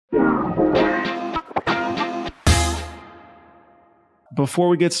Before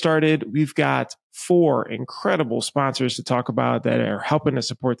we get started, we've got 4 incredible sponsors to talk about that are helping to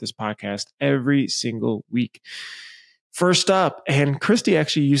support this podcast every single week. First up, and Christy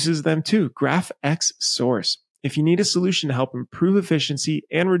actually uses them too, GraphX Source. If you need a solution to help improve efficiency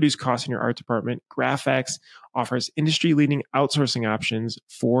and reduce costs in your art department, GraphX offers industry-leading outsourcing options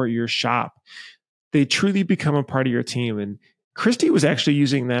for your shop. They truly become a part of your team. And Christy was actually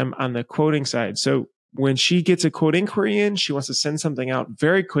using them on the quoting side. So when she gets a quote inquiry in, she wants to send something out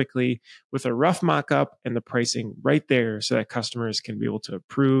very quickly with a rough mock-up and the pricing right there so that customers can be able to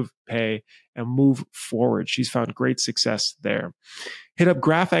approve, pay, and move forward. She's found great success there. Hit up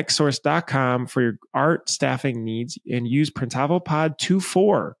graphxsource.com for your art staffing needs and use Printavo Pod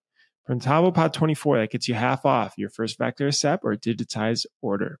 24. Printavo Pod 24, that gets you half off your first vector SEP or digitized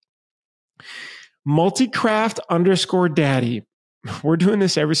order. Multicraft_daddy. We're doing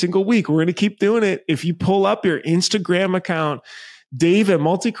this every single week. We're going to keep doing it. If you pull up your Instagram account, Dave at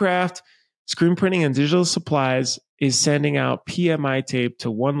Multicraft Screen Printing and Digital Supplies is sending out PMI tape to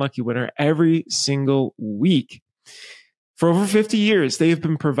one lucky winner every single week. For over 50 years, they have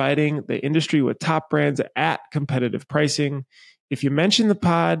been providing the industry with top brands at competitive pricing. If you mention the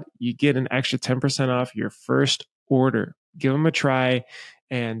pod, you get an extra 10% off your first order. Give them a try,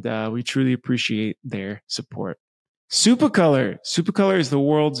 and we truly appreciate their support. Supacolor. Supacolor is the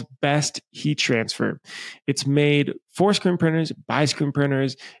world's best heat transfer. It's made for screen printers, by screen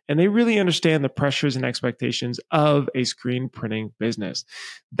printers, and they really understand the pressures and expectations of a screen printing business.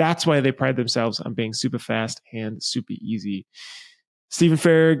 That's why they pride themselves on being super fast and super easy. Stephen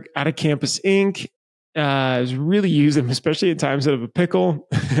Farrig out of Campus Inc. Is really using them, especially in times of a pickle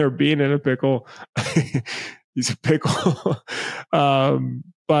or being in a pickle. He's a pickle.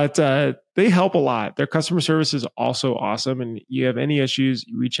 But they help a lot. Their customer service is also awesome. And you have any issues,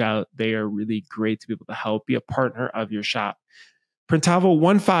 you reach out. They are really great to be able to help. Be a partner of your shop. Printavo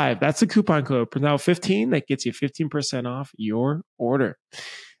 15, that's the coupon code. Printavo 15, that gets you 15% off your order.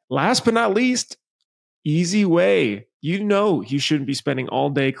 Last but not least, Easy Way. You know you shouldn't be spending all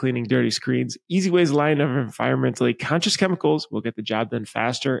day cleaning dirty screens. Easy Way's line of environmentally conscious chemicals will get the job done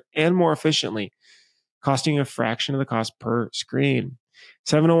faster and more efficiently, costing a fraction of the cost per screen.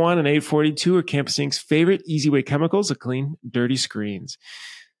 701 and 842 are Campus Inc.'s favorite Easy Way chemicals to clean dirty screens.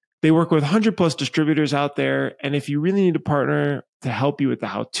 They work with 100 plus distributors out there. And if you really need a partner to help you with the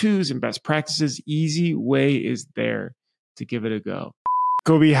how-tos and best practices, Easy Way is there to give it a go.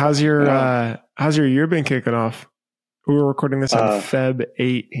 Kobe, how's your year been kicking off? We're recording this on Feb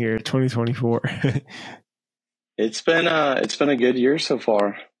 8 here, 2024. It's been a good year so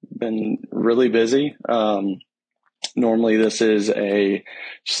far. Been really busy. Normally this is a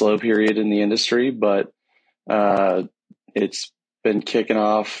slow period in the industry, but it's been kicking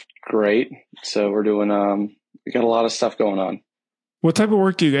off great. So we're doing we got a lot of stuff going on. What type of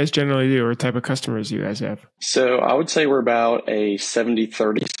work do you guys generally do, or what type of customers do you guys have? So I would say we're about a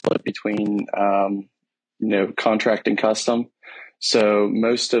 70-30 split between contract and custom. So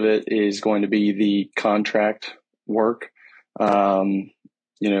most of it is going to be the contract work,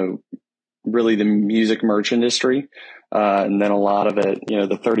 really the music merch industry. And then a lot of it,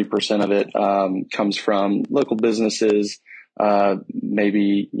 the 30% of it comes from local businesses,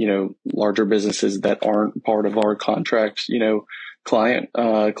 maybe, larger businesses that aren't part of our contract,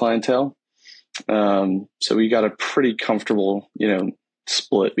 clientele. So we got a pretty comfortable,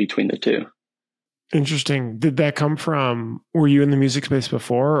 split between the two. Interesting. Did that come from, were you in the music space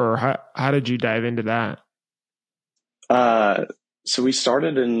before, or how did you dive into that? So we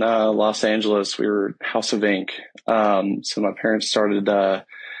started in Los Angeles. We were House of Ink. So my parents started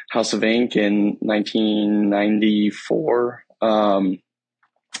House of Ink in 1994.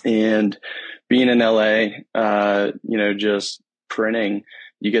 And being in LA, just printing,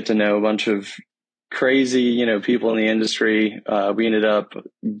 you get to know a bunch of crazy, people in the industry. We ended up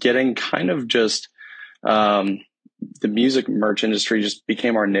getting kind of just the music merch industry just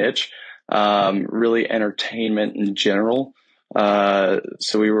became our niche, really entertainment in general.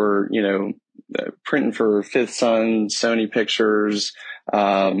 So we were, printing for Fifth Sun, Sony Pictures,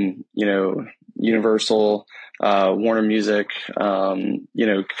 Universal, Warner Music, kind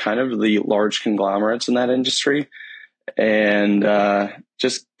of the large conglomerates in that industry, and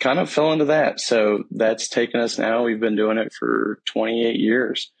just kind of fell into that. So that's taken us now. We've been doing it for 28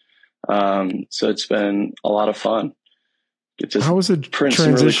 years. So it's been a lot of fun. How was it print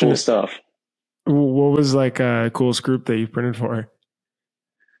some really cool stuff. What was like a coolest group that you printed for?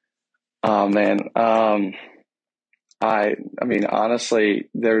 Oh man. I mean, honestly,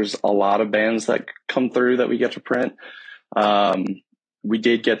 there's a lot of bands that come through that we get to print. we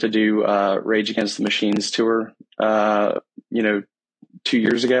did get to do Rage Against the Machines tour, 2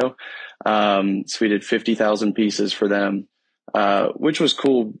 years ago. So we did 50,000 pieces for them, which was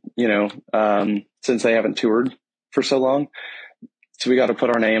cool, since they haven't toured for so long. So we got to put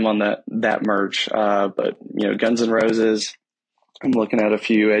our name on that merch. But Guns N' Roses, I'm looking at a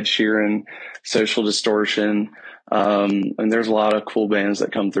few, Ed Sheeran, Social Distortion. And there's a lot of cool bands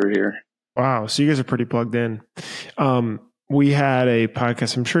that come through here. Wow. So you guys are pretty plugged in. We had a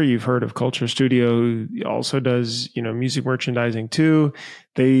podcast. I'm sure you've heard of Culture Studio, who also does, music merchandising too.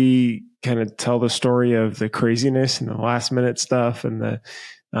 They kind of tell the story of the craziness and the last minute stuff and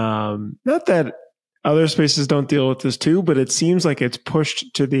not that other spaces don't deal with this too, but it seems like it's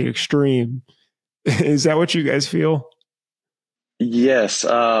pushed to the extreme. Is that what you guys feel? Yes.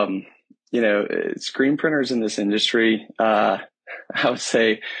 Screen printers in this industry, I would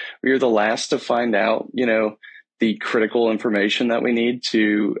say we are the last to find out, the critical information that we need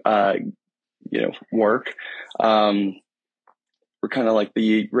to, work. We're kind of like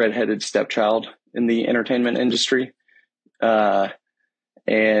the redheaded stepchild in the entertainment industry. And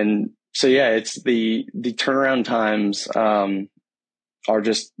so, yeah, it's the turnaround times, are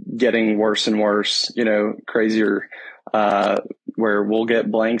just getting worse and worse, crazier, where we'll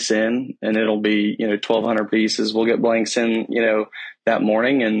get blanks in and it'll be, 1,200 pieces. We'll get blanks in, that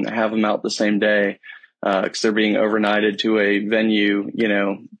morning and have them out the same day, because they're being overnighted to a venue,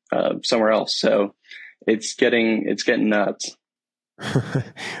 somewhere else. So it's getting nuts.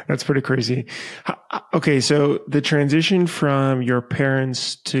 That's pretty crazy. Okay, so the transition from your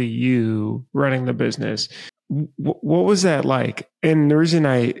parents to you running the business, what was that like? And the reason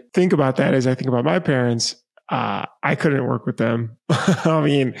I think about that is I think about my parents. I couldn't work with them. I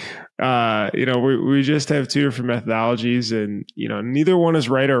mean, we just have two different methodologies, and neither one is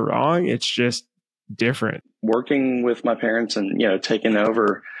right or wrong. It's just different. Working with my parents and taking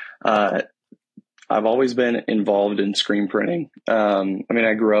over, I've always been involved in screen printing.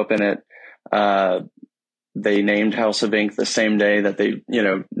 I grew up in it. They named House of Ink the same day that they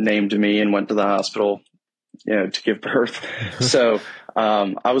named me and went to the hospital to give birth. So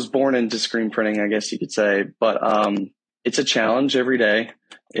I was born into screen printing, I guess you could say, but it's a challenge every day.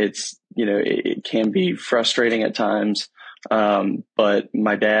 It's, it can be frustrating at times. But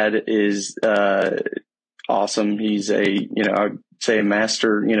my dad is awesome. He's I'd say a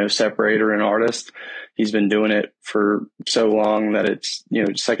master, separator and artist. He's been doing it for so long that it's,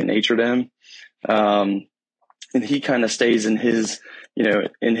 second nature to him. And he kind of stays in his,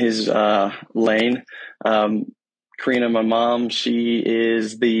 lane. Karina, my mom, she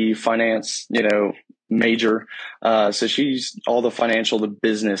is the finance, major. So she's all the financial, the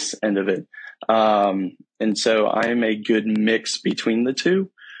business end of it. And so I am a good mix between the two.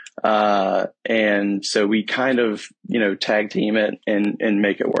 And so we kind of, tag team it and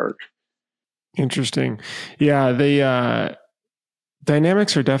make it work. Interesting. Yeah. The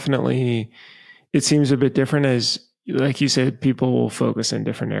dynamics are definitely, it seems a bit different, as like you said, people will focus in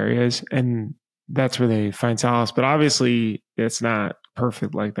different areas and that's where they find solace. But obviously it's not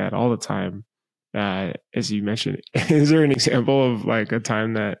perfect like that all the time. As you mentioned, is there an example of like a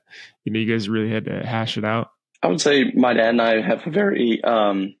time that, you guys really had to hash it out? I would say my dad and I have a very,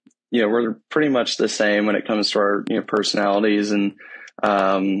 we're pretty much the same when it comes to our, personalities. And,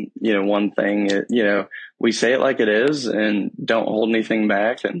 one thing, we say it like it is and don't hold anything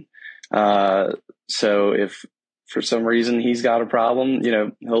back. And, so if for some reason he's got a problem,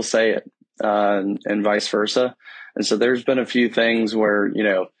 he'll say it, and vice versa. And so there's been a few things where,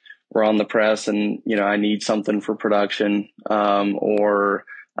 we're on the press and, I need something for production, or,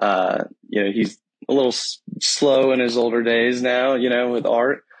 he's a little slow in his older days now, with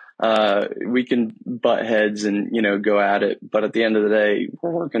art. We can butt heads and, go at it. But at the end of the day,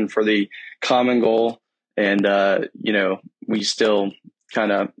 we're working for the common goal. And, we still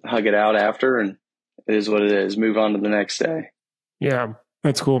kind of hug it out after, and it is what it is. Move on to the next day. Yeah,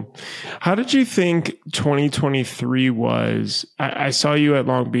 that's cool. How did you think 2023 was? I saw you at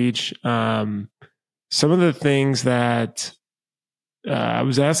Long Beach. Some of the things that I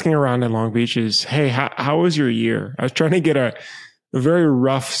was asking around in Long Beach is, hey, how was your year? I was trying to get a very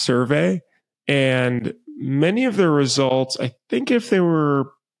rough survey, and many of the results, I think if they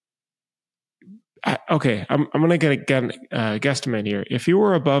were, okay, I'm going to get a guesstimate here. If you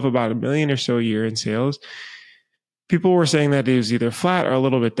were above about $1 million or so a year in sales, people were saying that it was either flat or a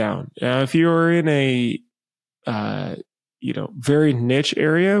little bit down. Now, if you were in a, very niche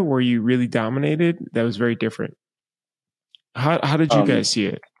area where you really dominated, that was very different. How did you guys see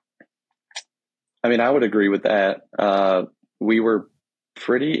it? I would agree with that. We were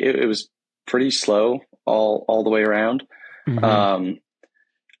it was pretty slow all the way around. Mm-hmm.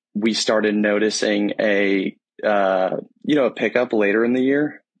 we started noticing a pickup later in the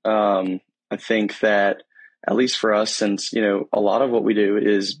year. I think that at least for us, since, a lot of what we do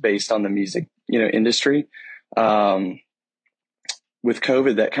is based on the music, industry, with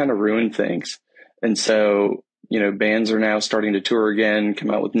COVID, that kind of ruined things. And so, bands are now starting to tour again, come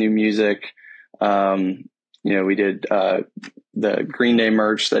out with new music. We did, the Green Day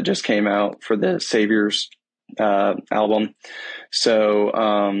merch that just came out for the Saviors, album.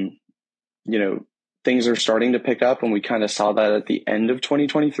 So, things are starting to pick up, and we kind of saw that at the end of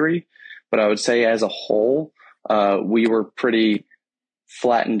 2023. But I would say as a whole, we were pretty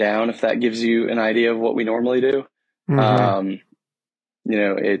flattened down, if that gives you an idea of what we normally do. Mm-hmm.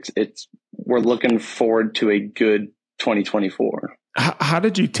 We're looking forward to a good 2024. How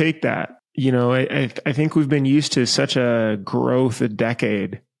did you take that? I think we've been used to such a growth a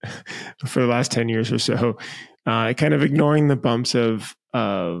decade for the last 10 years or so, kind of ignoring the bumps of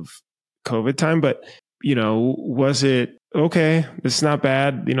COVID time. But, was it, okay, this is not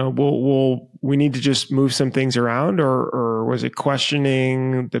bad, we need to just move some things around, or was it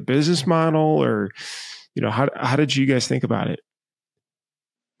questioning the business model, or, how did you guys think about it?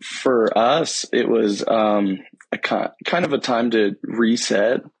 For us, it was a kind of a time to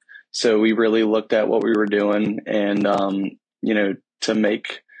reset. So we really looked at what we were doing, and, to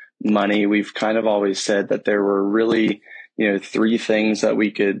make money, we've kind of always said that there were really, three things that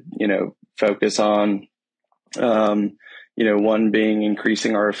we could, focus on. One being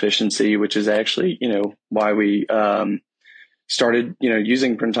increasing our efficiency, which is actually, why we started,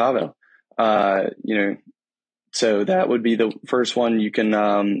 using Printavo. So that would be the first one. You can,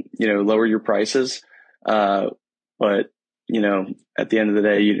 lower your prices. But, at the end of the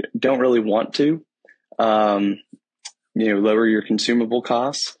day, you don't really want to, lower your consumable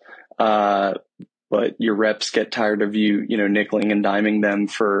costs. But your reps get tired of you, nickeling and diming them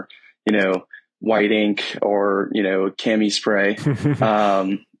for, white ink or, cami spray.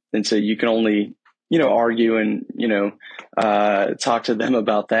 And so you can only, argue and, talk to them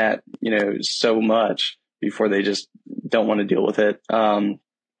about that, so much before they just don't want to deal with it. And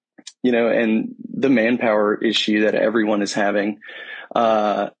the manpower issue that everyone is having.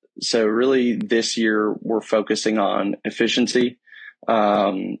 So really this year we're focusing on efficiency,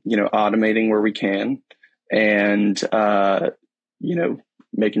 automating where we can, and,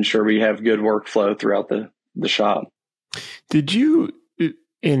 making sure we have good workflow throughout the shop. Did you,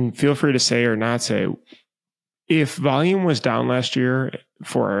 and feel free to say or not say, if volume was down last year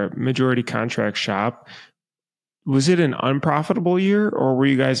for a majority contract shop, was it an unprofitable year, or were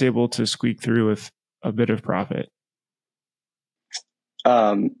you guys able to squeak through with a bit of profit?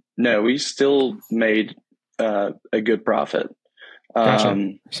 No, we still made a good profit.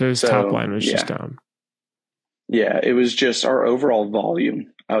 Gotcha. So his top line was just down. Yeah, it was just our overall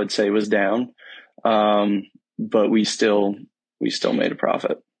volume, I would say, was down. But we still made a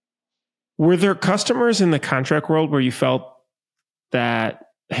profit. Were there customers in the contract world where you felt that,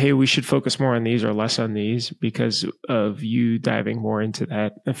 hey, we should focus more on these or less on these because of you diving more into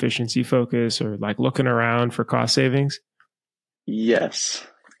that efficiency focus, or like looking around for cost savings? Yes.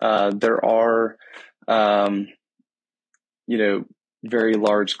 There are, very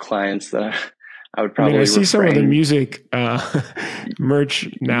large clients that I would probably I see some of the music merch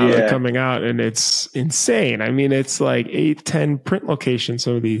now that coming out, and it's insane. It's like 8-10 print locations.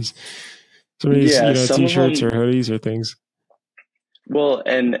 Some of these t-shirts or hoodies or things. Well,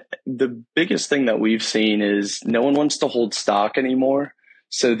 and the biggest thing that we've seen is no one wants to hold stock anymore.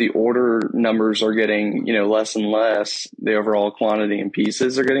 So the order numbers are getting, less and less. The overall quantity and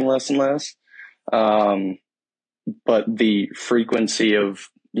pieces are getting less and less. But the frequency of,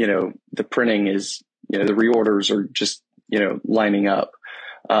 the printing is, the reorders are just, lining up.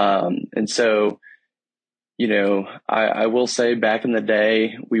 And so, I will say back in the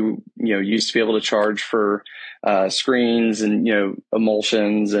day, we, used to be able to charge for screens and,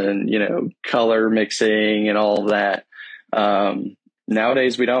 emulsions and, color mixing and all of that.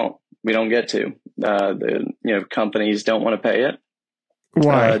 Nowadays we don't get to. The, companies don't want to pay it.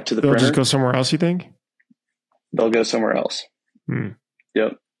 Why? To the They'll printer. Just go somewhere else, you think? They'll go somewhere else.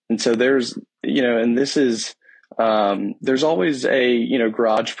 Yep. And so there's, and this is, there's always a,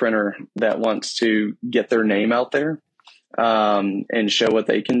 garage printer that wants to get their name out there, and show what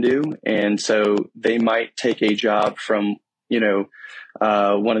they can do. And so they might take a job from,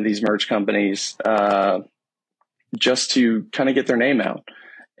 one of these merch companies, just to kind of get their name out.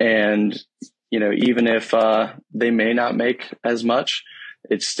 And, even if, they may not make as much,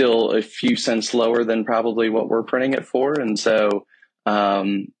 it's still a few cents lower than probably what we're printing it for. And so,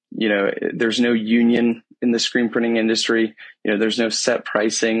 there's no union in the screen printing industry, there's no set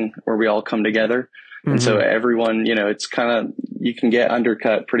pricing where we all come together. And so everyone, it's kind of, you can get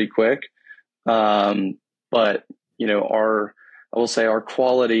undercut pretty quick. But, I will say our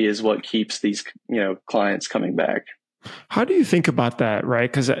quality is what keeps these, clients coming back. How do you think about that? Right.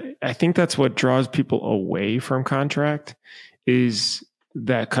 Because I think that's what draws people away from contract is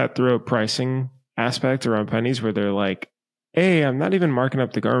that cutthroat pricing aspect around pennies where they're like, A, I'm not even marking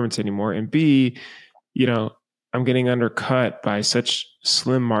up the garments anymore. And B, I'm getting undercut by such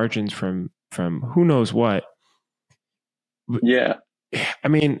slim margins from who knows what. Yeah. I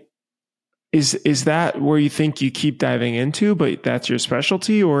mean, is that where you think you keep diving into, but that's your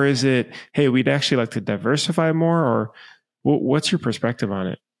specialty? Or is it, hey, we'd actually like to diversify more? Or what's your perspective on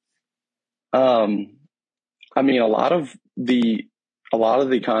it? I mean, a lot of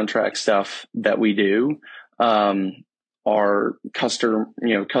the contract stuff that we do, are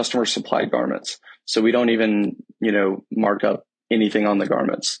customer supplied garments. So we don't even, mark up anything on the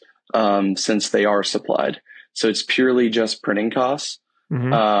garments, since they are supplied. So it's purely just printing costs.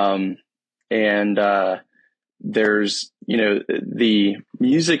 And there's, the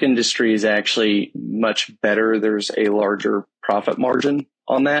music industry is actually much better. There's a larger profit margin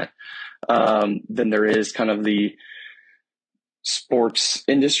on that, than there is kind of the sports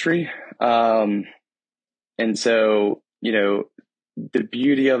industry. And so, the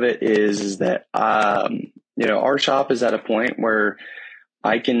beauty of it is that, our shop is at a point where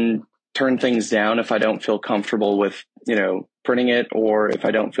I can turn things down if I don't feel comfortable with, printing it, or if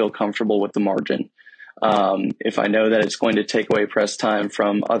I don't feel comfortable with the margin. If I know that it's going to take away press time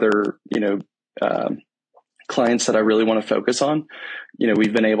from other, clients that I really want to focus on,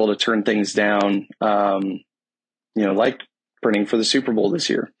 we've been able to turn things down, like printing for the Super Bowl this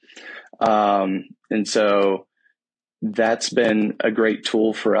year. And so that's been a great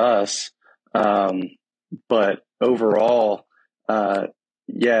tool for us. But overall,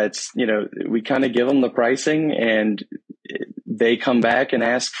 it's, we kind of give them the pricing and they come back and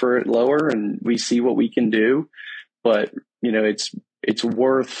ask for it lower and we see what we can do. But, it's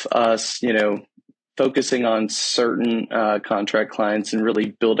worth us, focusing on certain contract clients and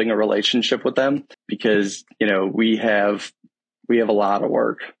really building a relationship with them because, we have a lot of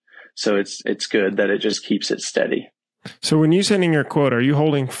work. So it's good that it just keeps it steady. So when you sending your quote, are you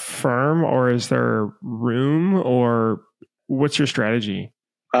holding firm or is there room or what's your strategy?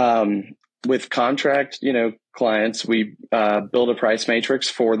 With contract, clients, we build a price matrix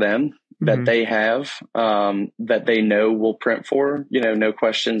for them that they have, that they know will print for, no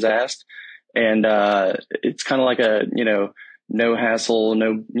questions asked. And it's kind of like a, no hassle,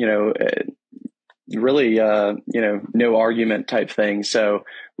 no, really, no argument type thing. So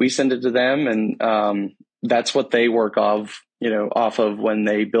we send it to them and that's what they work off of when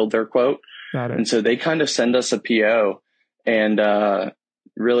they build their quote. Got it. And so they kind of send us a PO and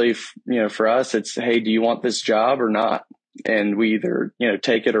really, for us, it's, hey, do you want this job or not? And we either,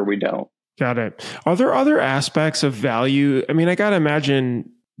 take it or we don't. Got it. Are there other aspects of value? I mean, I got to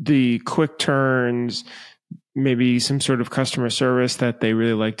imagine the quick turns, maybe some sort of customer service that they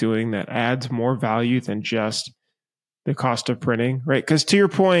really like doing that adds more value than just the cost of printing, right? Because to your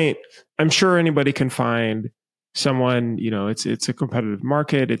point, I'm sure anybody can find someone, it's a competitive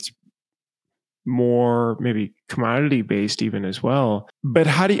market. It's more maybe commodity based even as well. But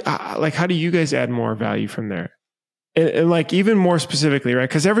how do you guys add more value from there? And like even more specifically, right?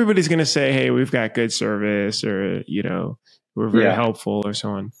 Because everybody's going to say, hey, we've got good service or, we're very helpful or so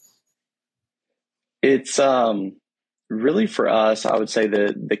on. It's really for us, I would say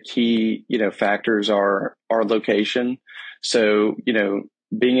the key, factors are our location. So,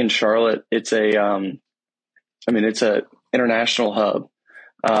 being in Charlotte, it's it's a international hub.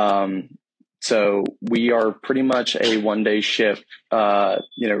 So we are pretty much a one-day ship,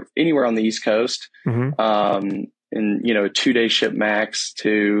 anywhere on the East Coast, and, a 2-day ship max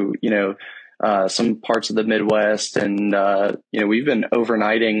to, some parts of the Midwest. And, we've been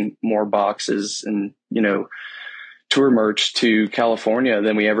overnighting more boxes and, tour merch to California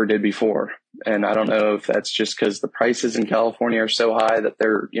than we ever did before. And I don't know if that's just because the prices in California are so high that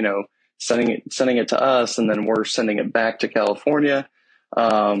they're, sending it to us and then we're sending it back to California.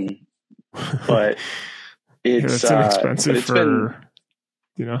 But it's inexpensive it's for,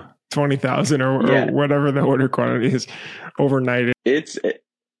 20,000 or whatever the order quantity is overnight. It's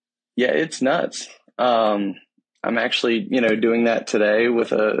nuts. I'm actually, doing that today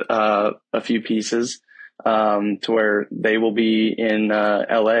with a few pieces, to where they will be in,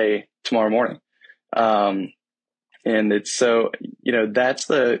 LA tomorrow morning. And it's so, that's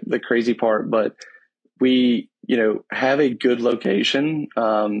the crazy part, but we, have a good location.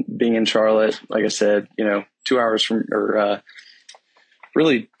 Being in Charlotte, like I said, 2 hours from, or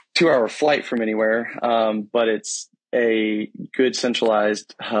really 2 hour flight from anywhere. But it's a good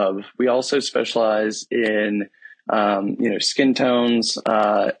centralized hub. We also specialize in, skin tones,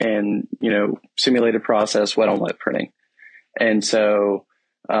 and, simulated process, wet on wet printing. And so,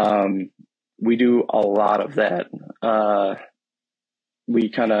 we do a lot of that. We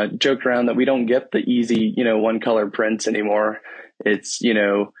kind of joked around that we don't get the easy, one color prints anymore. It's,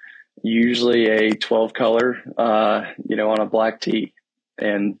 usually a 12 color, on a black tee,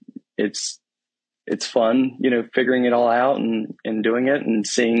 and it's fun, figuring it all out and doing it and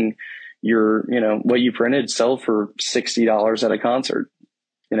seeing your, what you printed sell for $60 at a concert,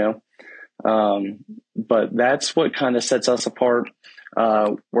 but that's what kind of sets us apart.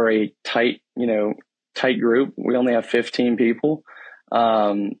 We're a tight group. We only have 15 people.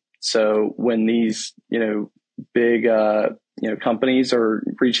 So when these, big, companies are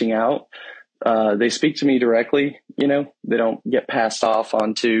reaching out, they speak to me directly, they don't get passed off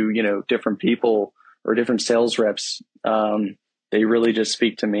onto, different people or different sales reps. They really just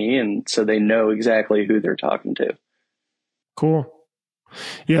speak to me. And so they know exactly who they're talking to. Cool.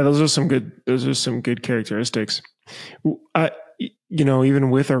 Yeah. Those are some good characteristics. Even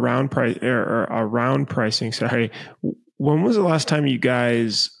with around pricing, sorry, when was the last time you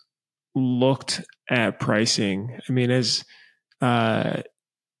guys looked at pricing? I mean, when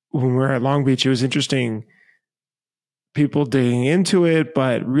we were at Long Beach, it was interesting, people digging into it,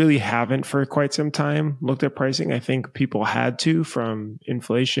 but really haven't for quite some time looked at pricing. I think people had to, from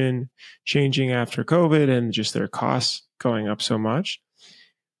inflation changing after COVID and just their costs going up so much.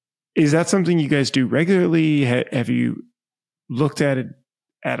 Is that something you guys do regularly? Have you looked at it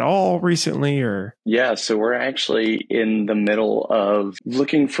at all recently, or? Yeah, so we're actually in the middle of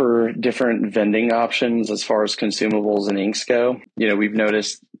looking for different vending options as far as consumables and inks go. We've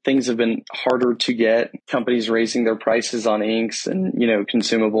noticed things have been harder to get, companies raising their prices on inks and,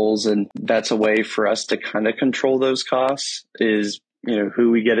 consumables. And that's a way for us to kind of control those costs is,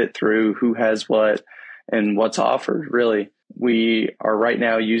 who we get it through, who has what, and what's offered, really. We are right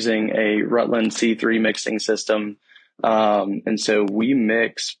now using a Rutland C3 mixing system. And so we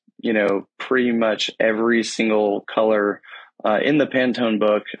mix, pretty much every single color, in the Pantone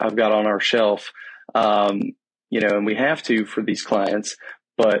book I've got on our shelf, and we have to for these clients,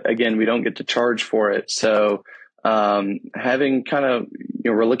 but again, we don't get to charge for it. So, having kind of,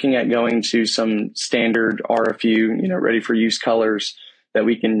 we're looking at going to some standard RFU, ready for use colors that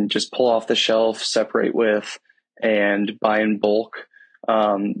we can just pull off the shelf, separate with, and buy in bulk.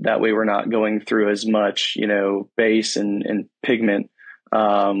 That way we're not going through as much, base and pigment,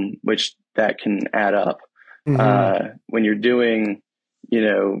 which that can add up. Mm-hmm. When you're doing,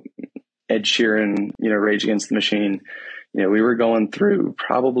 Ed Sheeran, Rage Against the Machine, we were going through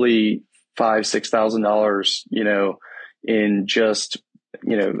probably $5,000-$6,000, in just,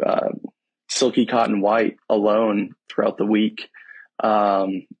 silky cotton white alone throughout the week.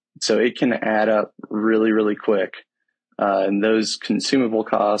 So it can add up really, really quick. And those consumable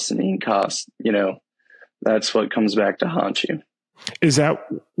costs and ink costs, that's what comes back to haunt you. Is that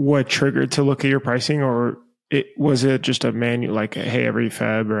what triggered to look at your pricing, or was it just a manual, like, hey, every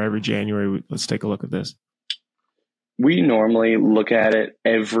Feb or every January, let's take a look at this? We normally look at it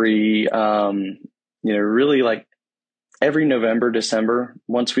every, really like every November, December.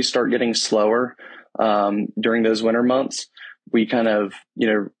 Once we start getting slower, during those winter months, we kind of,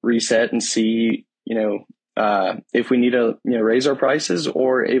 reset and see, if we need to, raise our prices,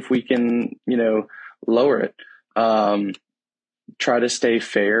 or if we can, lower it. Try to stay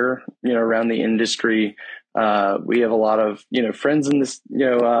fair, around the industry. We have a lot of, friends in this,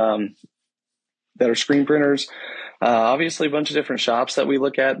 that are screen printers. Obviously a bunch of different shops that we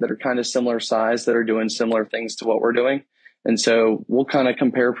look at that are kind of similar size, that are doing similar things to what we're doing. And so we'll kind of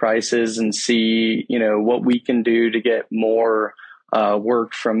compare prices and see, what we can do to get more,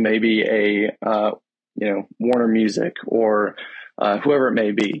 work from maybe a, Warner Music or, whoever it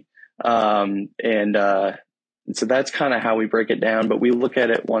may be. And so that's kind of how we break it down, but we look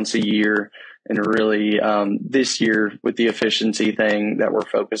at it once a year. And really, this year with the efficiency thing that we're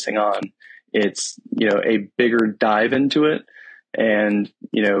focusing on, it's, a bigger dive into it, and,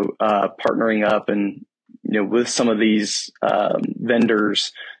 partnering up and, with some of these,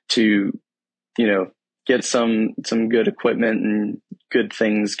 vendors to, get some good equipment and good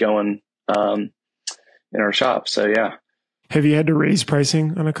things going, in our shop. So, yeah. Have you had to raise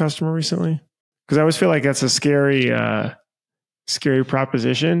pricing on a customer recently? Because I always feel like that's a scary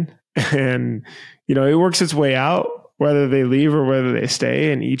proposition, and it works its way out whether they leave or whether they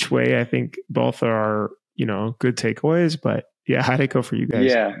stay. And each way, I think both are, good takeaways. But yeah, how'd it go for you guys?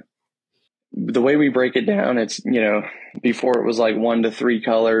 Yeah. The way we break it down, it's, before it was like 1 to 3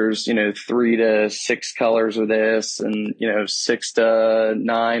 colors, 3 to 6 colors of this, and, 6 to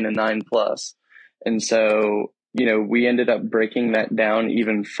 9 and 9 plus. And so, we ended up breaking that down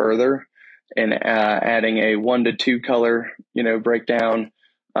even further and adding a 1 to 2 color, breakdown,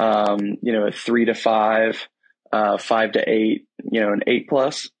 a 3 to 5, 5 to 8, an 8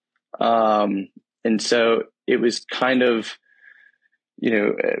 plus. And so it was kind of,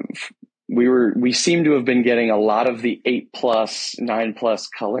 we seem to have been getting a lot of the 8 plus, 9 plus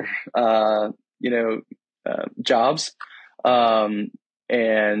color, jobs.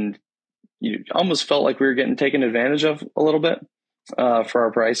 And you almost felt like we were getting taken advantage of a little bit, for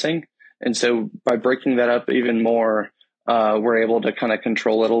our pricing. And so by breaking that up even more, we're able to kind of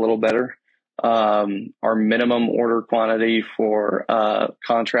control it a little better. Our minimum order quantity for,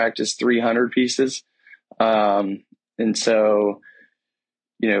 contract is 300 pieces. And so,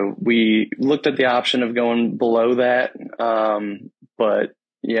 we looked at the option of going below that. But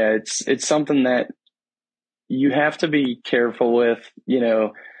yeah, it's something that you have to be careful with,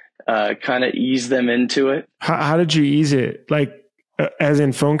 kind of ease them into it. How did you ease it? Like, as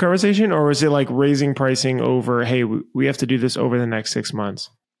in phone conversation, or was it like raising pricing over, hey, we have to do this over the next 6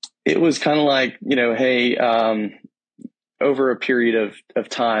 months? It was kind of like, hey, over a period of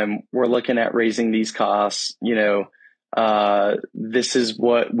time, we're looking at raising these costs, this is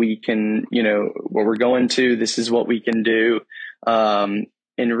what we can, what we're going to, this is what we can do. And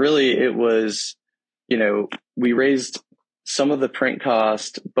really it was, we raised some of the print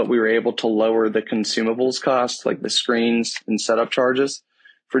cost, but we were able to lower the consumables cost, like the screens and setup charges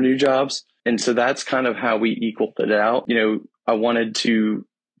for new jobs. And so that's kind of how we equaled it out. I wanted to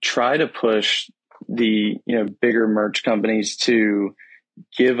try to push the, bigger merch companies to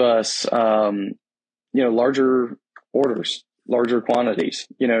give us, larger orders, larger quantities,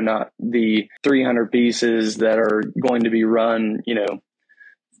 not the 300 pieces that are going to be run,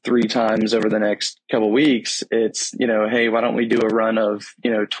 3 times over the next couple of weeks. It's, hey, why don't we do a run of,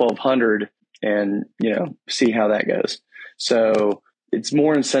 1,200 and, see how that goes. So it's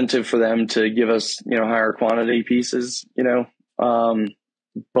more incentive for them to give us, higher quantity pieces,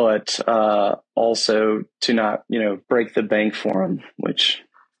 but also to not, break the bank for them, which,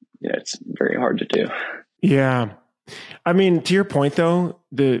 it's very hard to do. Yeah. I mean, to your point though,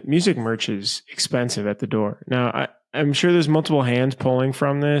 the music merch is expensive at the door. Now, I'm sure there's multiple hands pulling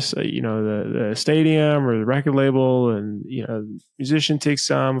from this, the stadium or the record label, and, musician takes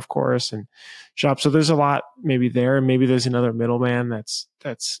some, of course, and shop. So there's a lot maybe there, and maybe there's another middleman that's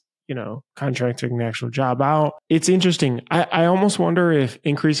contracting the actual job out. It's interesting. I almost wonder if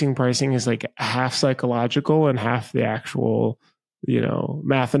increasing pricing is like half psychological and half the actual,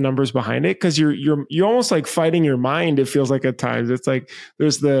 math and numbers behind it. Cause you're almost like fighting your mind. It feels like at times it's like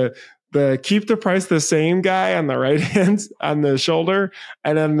there's the keep the price the same guy on the right hand on the shoulder.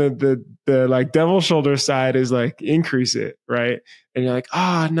 And then the like devil shoulder side is like increase it. Right. And you're like,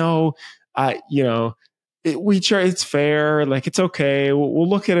 no, we try, it's fair. Like, it's okay. We'll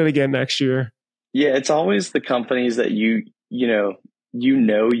look at it again next year. Yeah. It's always the companies that you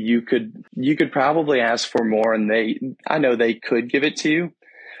could probably ask for more, and I know they could give it to you,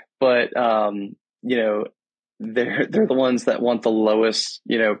 but, they're the ones that want the lowest,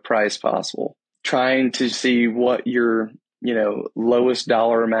 price possible, trying to see what your, lowest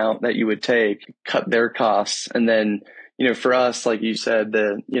dollar amount that you would take, cut their costs. And then, for us, like you said,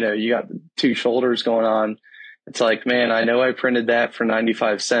 you got 2 shoulders going on. It's like, man, I know I printed that for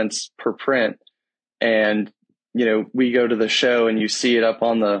 95 cents per print. And, we go to the show and you see it up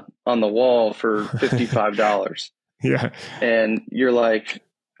on the wall for $55. Yeah. And you're like,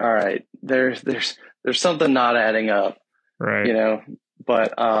 all right, there's something not adding up. Right.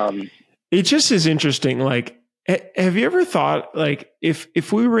 But, it just is interesting. Like, have you ever thought, like,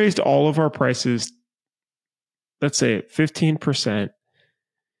 if we raised all of our prices, let's say 15%,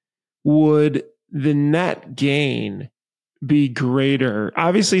 would the net gain be greater?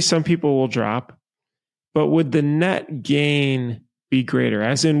 Obviously, some people will drop, but would the net gain be greater?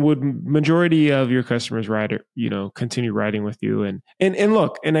 As in, would majority of your customers continue riding with you? And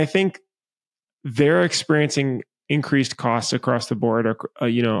look, and I think they're experiencing increased costs across the board,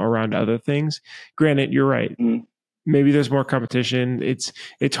 around other things. Granted, you're right. Mm-hmm. Maybe there's more competition. It's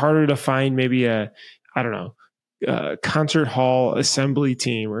harder to find maybe concert hall assembly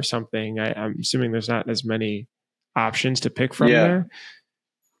team or something. I'm assuming there's not as many options to pick from there,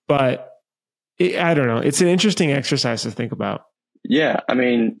 but I don't know. It's an interesting exercise to think about. Yeah. I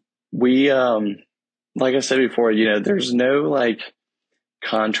mean, we like I said before, there's no like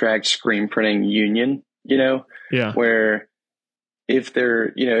contract screen printing union, Yeah. where if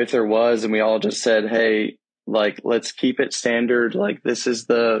there was, and we all just said, hey, like, let's keep it standard. Like, this is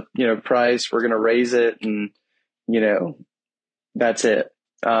the, price, we're going to raise it. And, you know, that's it.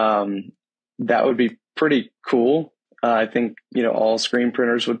 That would be pretty cool. I think, all screen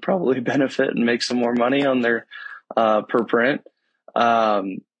printers would probably benefit and make some more money on their, per print.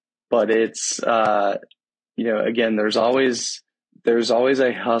 But it's, again, there's always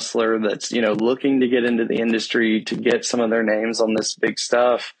a hustler that's, looking to get into the industry, to get some of their names on this big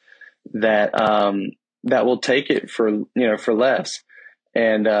stuff that, that will take it for less.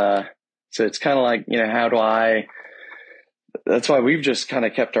 And, so it's kind of like, that's why we've just kind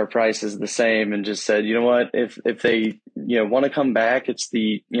of kept our prices the same and just said, you know what, if they, want to come back, it's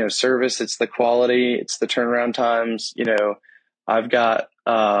the, service, it's the quality, it's the turnaround times, I've got,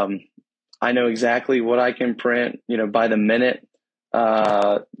 I know exactly what I can print, by the minute.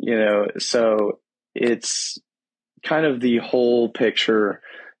 So it's kind of the whole picture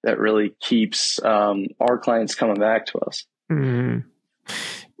that really keeps, our clients coming back to us. Mm-hmm.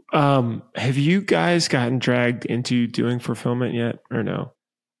 Have you guys gotten dragged into doing fulfillment yet or no?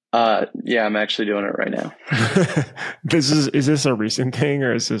 Yeah, I'm actually doing it right now. Is this a recent thing,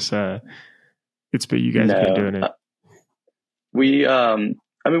 or is this it's been, you guys have been doing it? We've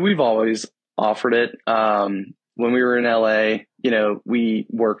always offered it. When we were in LA, we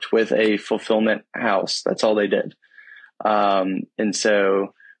worked with a fulfillment house. That's all they did. And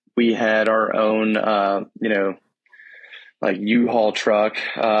so we had our own, like U-Haul truck,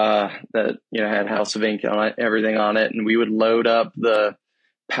 that, had House of Ink on it, everything on it. And we would load up the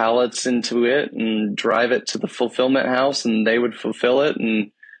pallets into it and drive it to the fulfillment house, and they would fulfill it,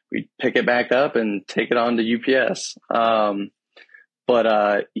 and we'd pick it back up and take it on to UPS.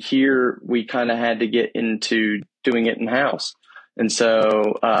 But here we kind of had to get into doing it in house. And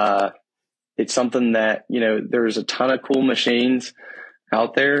so, it's something that, there's a ton of cool machines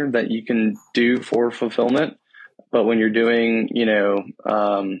out there that you can do for fulfillment. But when you're doing,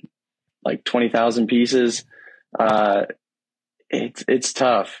 like 20,000 pieces, it's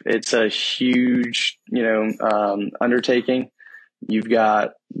tough. It's a huge, undertaking. You've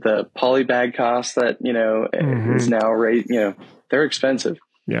got the poly bag cost that, is now they're expensive.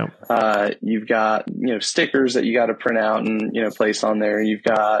 Yeah. You've got, stickers that you got to print out and, place on there. You've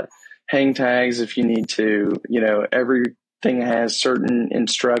got hang tags if you need to, everything has certain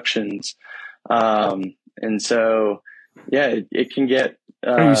instructions. And so, yeah, it can get,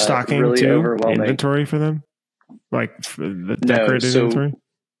 are you stocking really too overwhelming. Inventory for them? Like for the decorated inventory?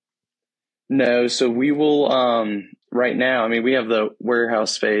 No. So we will, right now, we have the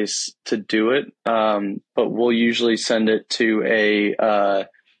warehouse space to do it. But we'll usually send it to a,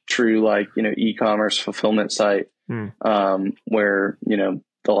 true, like, e-commerce fulfillment site, where,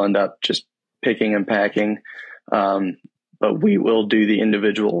 they'll end up just picking and packing. But we will do the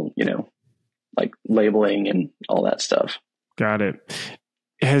individual, like labeling and all that stuff. Got it.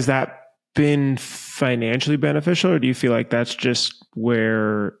 Has that been financially beneficial, or do you feel like that's just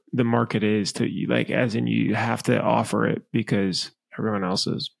where the market is to you, like, as in you have to offer it because everyone else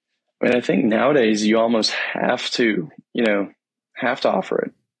is? I think nowadays you almost have to offer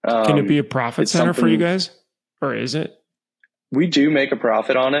it. Can it be a profit center for you guys, or is it? We do make a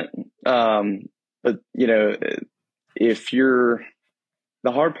profit on it. But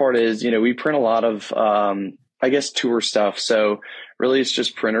the hard part is, we print a lot of, I guess, tour stuff. So really it's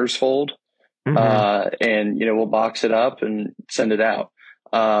just printers fold, and, we'll box it up and send it out.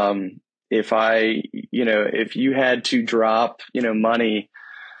 If you had to drop, money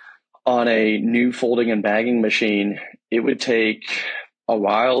on a new folding and bagging machine, it would take a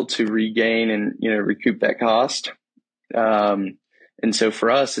while to regain and, recoup that cost. And so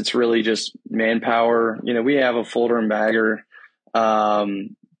for us, it's really just manpower. We have a folder and bagger,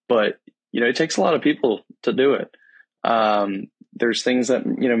 but, it takes a lot of people to do it. There's things that,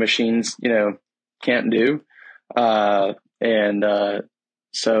 machines, can't do.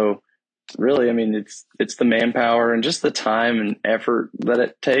 So really, it's the manpower and just the time and effort that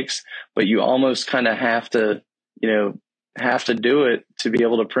it takes, but you almost kind of have to do it to be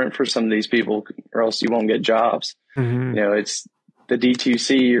able to print for some of these people, or else you won't get jobs. It's the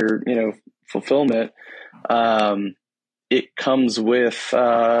D2C or, fulfillment. It comes with,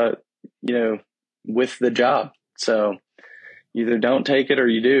 with the job. So either don't take it or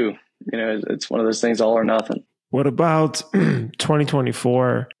you do. It's one of those things, all or nothing. What about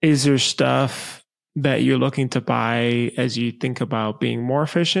 2024? Is there stuff that you're looking to buy as you think about being more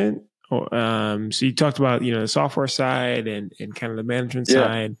efficient, So you talked about, the software side and kind of the management Yeah.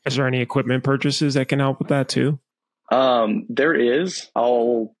 side. Is there any equipment purchases that can help with that too? There is.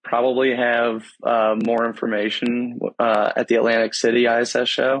 I'll probably have more information at the Atlantic City ISS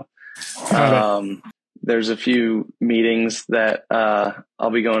show. Got it. There's a few meetings that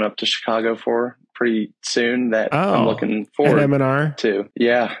I'll be going up to Chicago for pretty soon that I'm looking At forward M&R? to.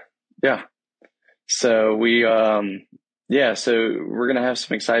 Yeah. So so we're gonna have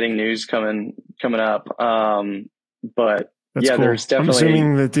some exciting news coming up. But That's cool. there's definitely. I'm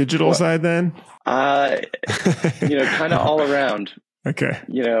assuming the digital side then. Kind of all around. Okay.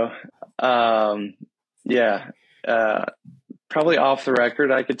 Probably off the record,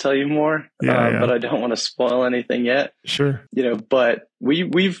 I could tell you more, but I don't want to spoil anything yet. Sure. But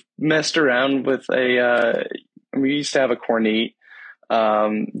we've messed around with we used to have a Cornete,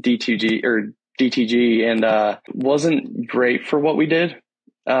 D2G or DTG, and wasn't great for what we did.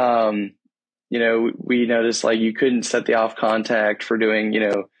 We noticed like you couldn't set the off contact for doing,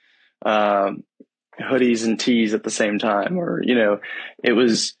 hoodies and tees at the same time, or, it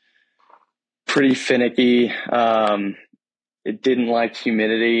was pretty finicky. It didn't like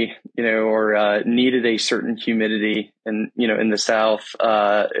humidity, or needed a certain humidity. And, in the South,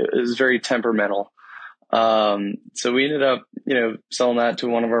 it was very temperamental. So we ended up, selling that to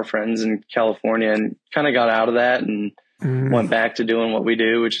one of our friends in California and kind of got out of that and went back to doing what we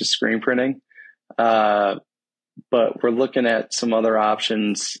do, which is screen printing. But we're looking at some other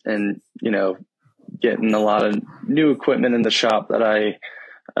options and, getting a lot of new equipment in the shop that I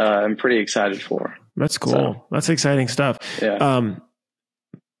am pretty excited for. That's cool. So, that's exciting stuff. Yeah.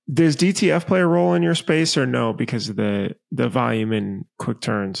 Does DTF play a role in your space or no, because of the volume and quick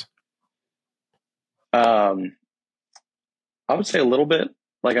turns? I would say a little bit.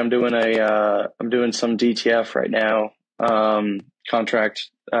 Like I'm doing some DTF right now, contract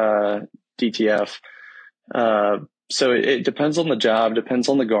DTF. So it depends on the job, depends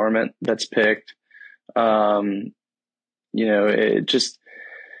on the garment that's picked. It just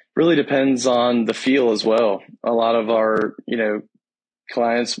really depends on the feel as well. A lot of our,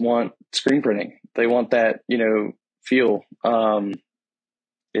 clients want screen printing. They want that, feel.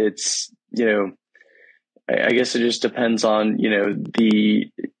 It's, I guess it just depends on,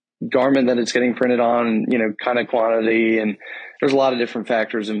 the garment that it's getting printed on, kind of quantity, and there's a lot of different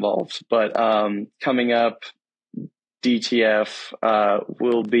factors involved. But coming up, DTF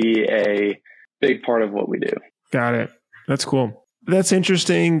will be a big part of what we do. Got it. That's cool. That's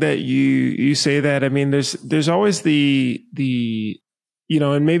interesting that you say that. I mean, there's always the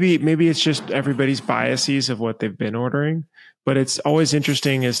and maybe it's just everybody's biases of what they've been ordering, but it's always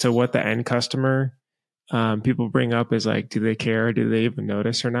interesting as to what the end customer people bring up is like, do they care? Do they even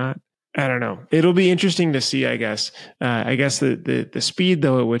notice or not? I don't know. It'll be interesting to see, I guess. I guess the speed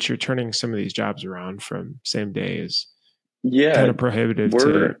though at which you're turning some of these jobs around from same day is kind of prohibitive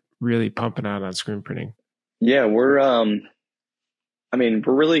to really pumping out on screen printing. Yeah, we're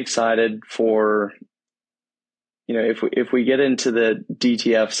really excited for, if we get into the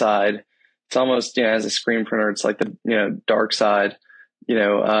DTF side, it's almost, as a screen printer, it's like the, dark side,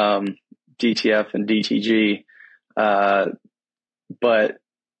 DTF and DTG. But,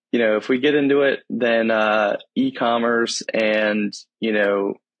 if we get into it, then e-commerce and,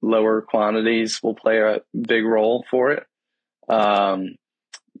 lower quantities will play a big role for it.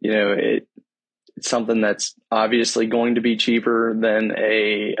 It's something that's obviously going to be cheaper than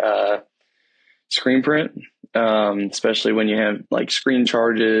a screen print, especially when you have like screen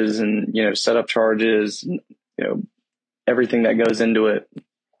charges and, setup charges, and, everything that goes into it.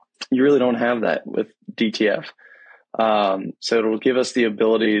 You really don't have that with DTF. So it'll give us the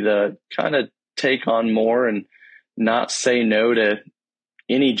ability to kind of take on more and not say no to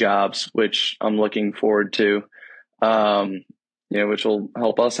any jobs, which I'm looking forward to, which will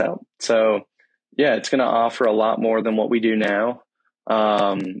help us out. So yeah, it's going to offer a lot more than what we do now.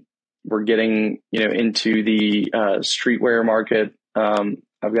 We're getting, into the streetwear market.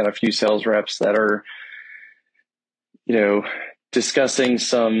 I've got a few sales reps that are, discussing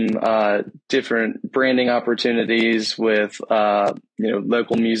some different branding opportunities with,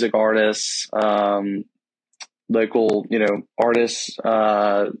 local music artists, local, artists,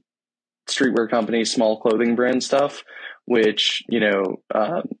 streetwear companies, small clothing brand stuff, which,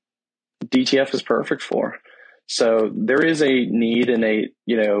 DTF is perfect for. So there is a need and a,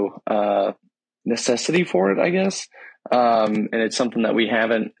 necessity for it, I guess. And it's something that we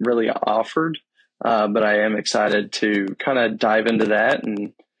haven't really offered. But I am excited to kind of dive into that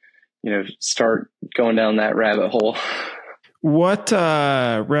and, start going down that rabbit hole. What,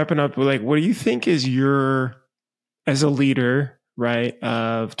 wrapping up, like, what do you think is as a leader, right,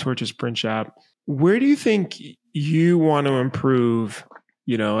 of Torch's print shop. Where do you think you want to improve,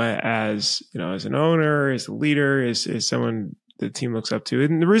 as, as an owner, as a leader, as someone the team looks up to?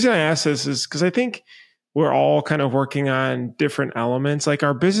 And the reason I ask this is because I think we're all kind of working on different elements. Like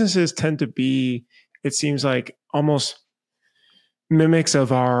our businesses tend to be, it seems like almost mimics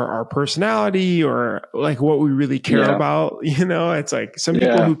of our personality or like what we really care Yeah. about. It's like some people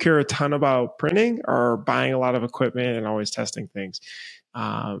Yeah. who care a ton about printing are buying a lot of equipment and always testing things.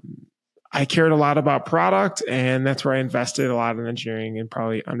 Um, I cared a lot about product, and that's where I invested a lot in engineering and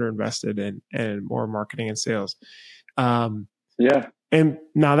probably underinvested in more marketing and sales. Yeah. And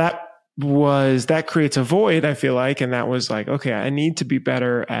now that creates a void, I feel like. And that was like, okay, I need to be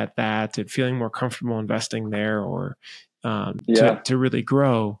better at that and feeling more comfortable investing there or Yeah. to really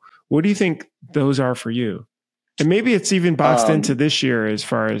grow. What do you think those are for you? And maybe it's even boxed into this year as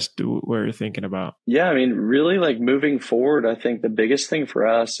far as what you're thinking about. Yeah. I mean, really like moving forward, I think the biggest thing for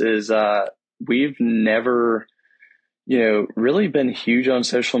us is we've never, really been huge on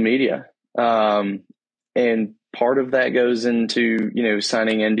social media. And part of that goes into,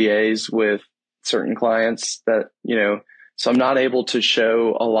 signing NDAs with certain clients that, so I'm not able to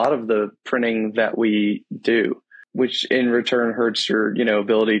show a lot of the printing that we do, which in return hurts your,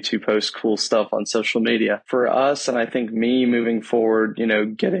 ability to post cool stuff on social media. For us, and I think me moving forward,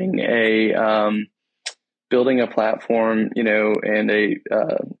 building a platform, and a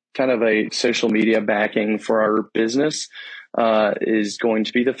kind of a social media backing for our business is going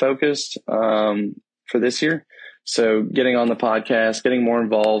to be the focus for this year. So getting on the podcast, getting more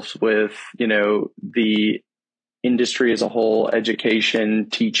involved with, the industry as a whole, education,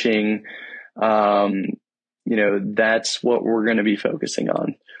 teaching, that's what we're going to be focusing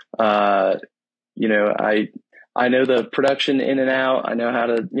on. I know the production in and out. I know how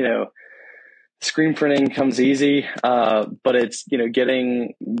to, screen printing comes easy, but it's,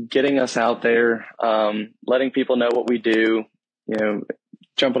 getting us out there, letting people know what we do,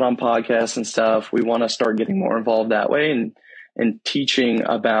 jumping on podcasts and stuff. We want to start getting more involved that way and teaching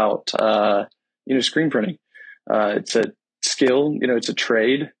about, screen printing. It's a skill, it's a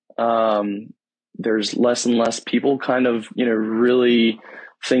trade. There's less and less people kind of, really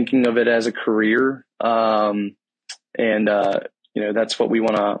thinking of it as a career. That's what we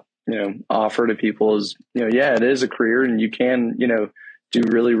want to, offer to people is, it is a career and you can, do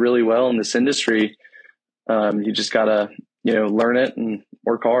really, really well in this industry. You just gotta, learn it and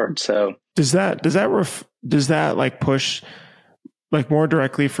work hard. So does that like push like more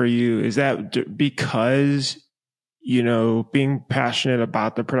directly for you? Is that because, being passionate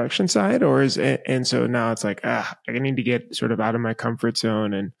about the production side, or is it, and so now it's like, I need to get sort of out of my comfort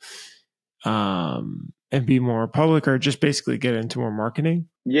zone and be more public, or just basically get into more marketing?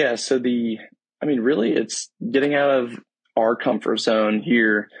 Yeah. So really it's getting out of our comfort zone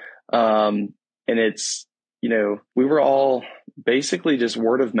here. And it's, we were all basically just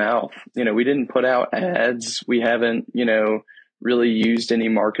word of mouth. We didn't put out ads. We haven't, really used any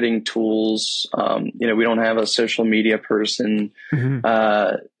marketing tools. We don't have a social media person. Mm-hmm.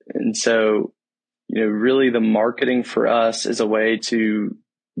 And so, really the marketing for us is a way to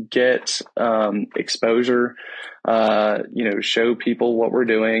get exposure, show people what we're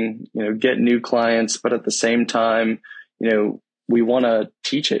doing, get new clients, but at the same time, we want to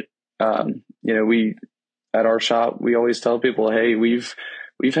teach it. We, at our shop, we always tell people, hey, we've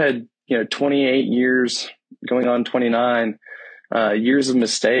had, 28 years going on 29 years of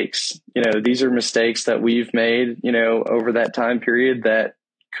mistakes. These are mistakes that we've made, over that time period that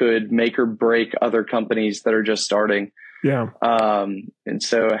could make or break other companies that are just starting. Yeah. And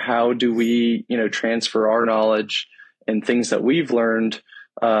so how do we, transfer our knowledge and things that we've learned,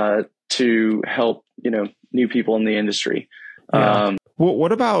 to help, new people in the industry? Yeah.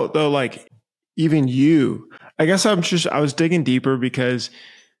 What about though, like even you, I guess I was digging deeper because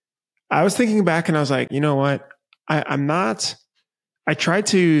I was thinking back and I was like, you know what? I tried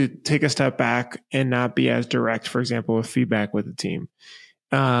to take a step back and not be as direct, for example, with feedback with the team.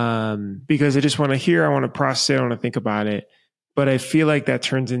 Because I just want to hear, I want to process it, I want to think about it. But I feel like that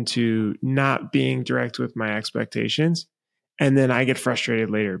turns into not being direct with my expectations. And then I get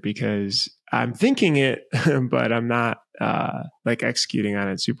frustrated later because I'm thinking it, but I'm not like executing on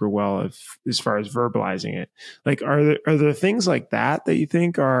it super well as far as verbalizing it. Like, are there things like that you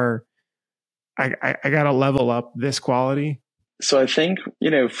think are, I got to level up this quality? So I think,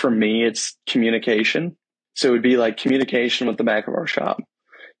 for me, it's communication. So it would be like communication with the back of our shop.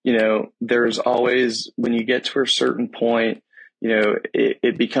 There's always, when you get to a certain point,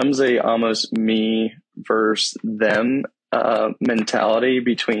 it becomes a almost me versus them mentality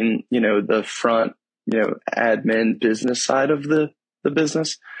between, the front admin business side of the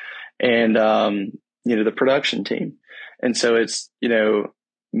business, and the production team. And so it's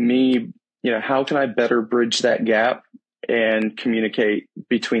me, how can I better bridge that gap and communicate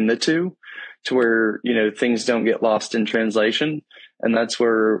between the two to where things don't get lost in translation. And that's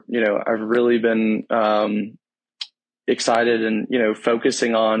where I've really been excited and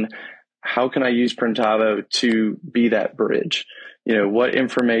focusing on how can I use Printavo to be that bridge. What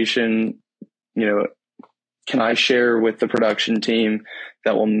information can I share with the production team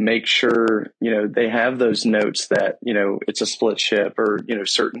that will make sure, they have those notes that, it's a split ship, or,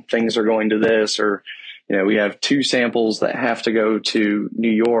 certain things are going to this, or, we have 2 samples that have to go to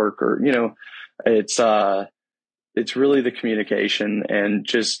New York, or, it's really the communication and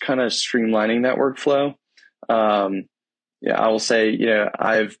just kind of streamlining that workflow. I will say,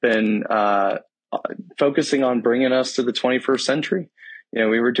 I've been, focusing on bringing us to the 21st century.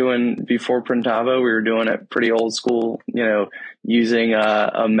 We were doing, before Printavo, we were doing it pretty old school, using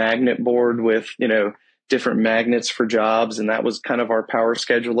a magnet board with, different magnets for jobs. And that was kind of our power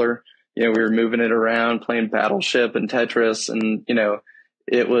scheduler. We were moving it around, playing Battleship and Tetris. And,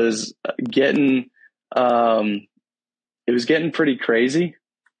 it was getting, pretty crazy.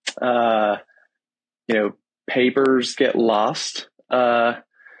 Papers get lost.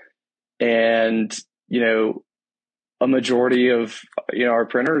 And, a majority of our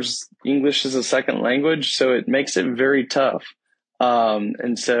printers, English is a second language, so it makes it very tough.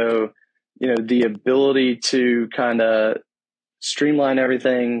 And so the ability to kind of streamline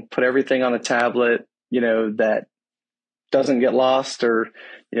everything, put everything on a tablet, that doesn't get lost, or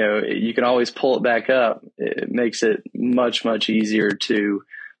you can always pull it back up. It makes it much, much easier to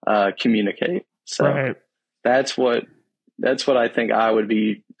communicate. So right. That's what I think I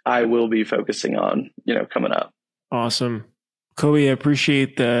will be focusing on, coming up. Awesome. Kobe, I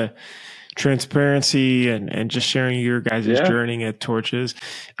appreciate the transparency and just sharing your guys' journey at Torches.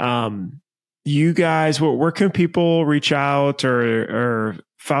 You guys, where can people reach out or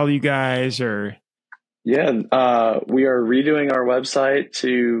follow you guys, or? Yeah, we are redoing our website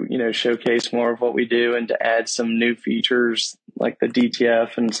to, showcase more of what we do and to add some new features like the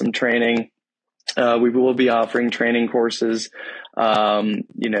DTF and some training. We will be offering training courses,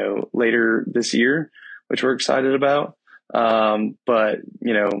 later this year, which we're excited about. But,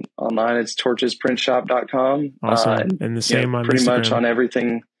 online it's torchesprintshop.com. Awesome. And the same on pretty Instagram. much on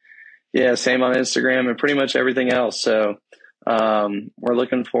everything. Yeah, same on Instagram and pretty much everything else. So, we're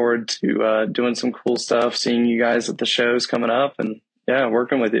looking forward to, doing some cool stuff, seeing you guys at the shows coming up, and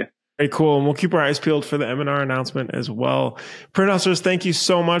working with you. Very cool. And we'll keep our eyes peeled for the M&R announcement as well. Print Hustlers, thank you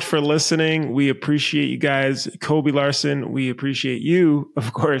so much for listening. We appreciate you guys. Kobe Larson, we appreciate you,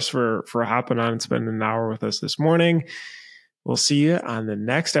 of course, for hopping on and spending an hour with us this morning. We'll see you on the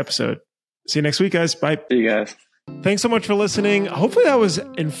next episode. See you next week, guys. Bye. See you guys. Thanks so much for listening. Hopefully that was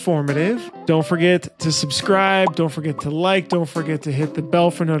informative. Don't forget to subscribe. Don't forget to like. Don't forget to hit the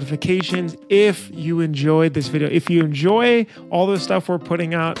bell for notifications if you enjoyed this video. If you enjoy all the stuff we're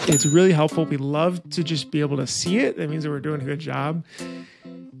putting out, it's really helpful. We love to just be able to see it. That means that we're doing a good job.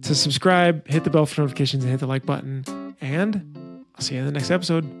 To subscribe, hit the bell for notifications, and hit the like button. And I'll see you in the next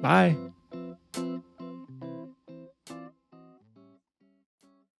episode. Bye.